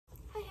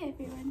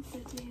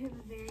everyone, so today we have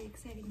a very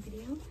exciting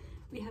video.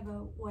 We have a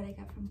what I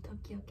got from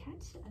Tokyo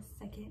Catch, a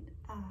second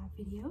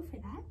video for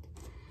that.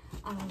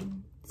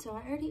 So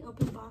I already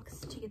opened the box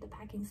to get the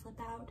packing slip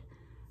out,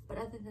 but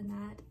other than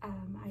that,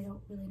 I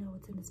don't really know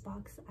what's in this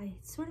box. I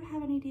sort of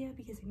have an idea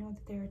because I know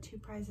that there are 2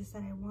 prizes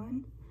that I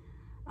won.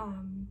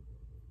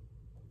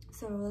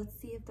 So let's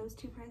see if those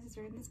 2 prizes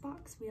are in this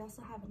box. We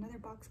also have another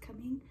box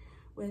coming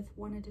with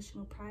 1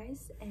 additional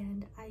prize,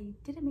 and I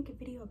didn't make a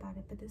video about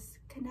it, but this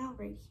canal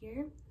right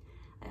here,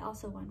 I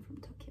also won from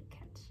Tokyo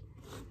Catch.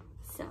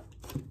 So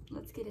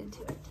let's get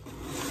into it.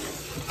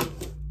 So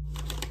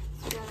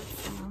we got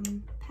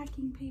some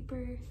packing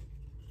paper,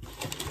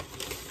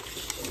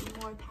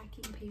 more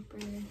packing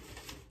paper,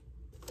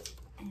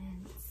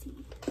 and let's see.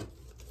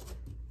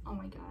 Oh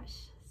my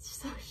gosh,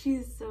 so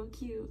she's so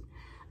cute.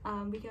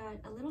 We got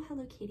a little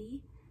Hello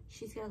Kitty.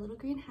 She's got a little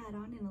green hat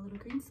on and a little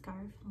green scarf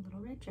and a little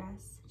red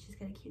dress. She's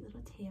got a cute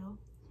little tail.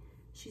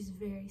 She's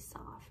very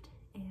soft,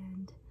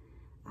 and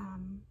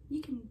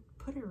you can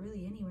put her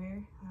really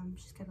anywhere.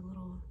 She's got a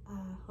little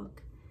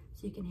hook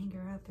so you can hang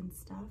her up and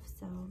stuff,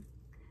 so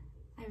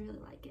I really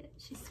like it.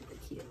 She's super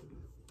cute.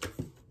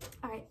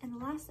 All right, and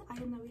the last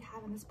item that we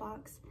have in this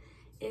box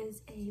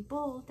is a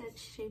bowl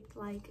that's shaped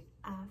like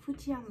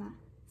Fujiyama,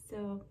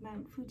 so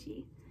Mount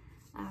Fuji.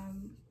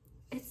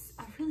 It's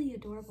a really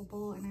adorable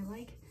bowl, and I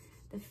like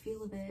the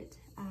feel of it.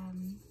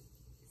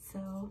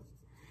 So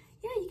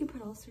yeah, you can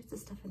put all sorts of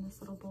stuff in this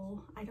little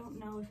bowl. I don't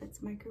know if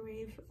it's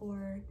microwave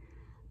or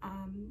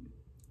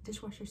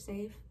dishwasher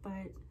safe,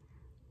 but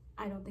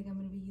I don't think I'm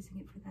going to be using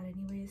it for that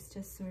anyways,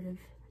 just sort of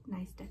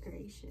nice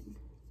decoration.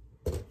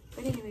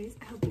 But anyways,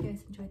 I hope you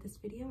guys enjoyed this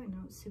video. I know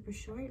it's super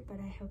short, but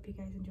I hope you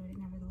guys enjoyed it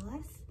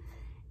nevertheless,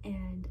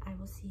 and I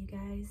will see you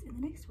guys in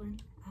the next one.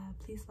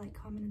 Please like,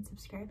 comment, and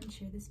subscribe, and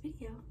share this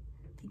video.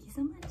 Thank you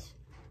so much.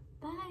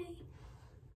 Bye!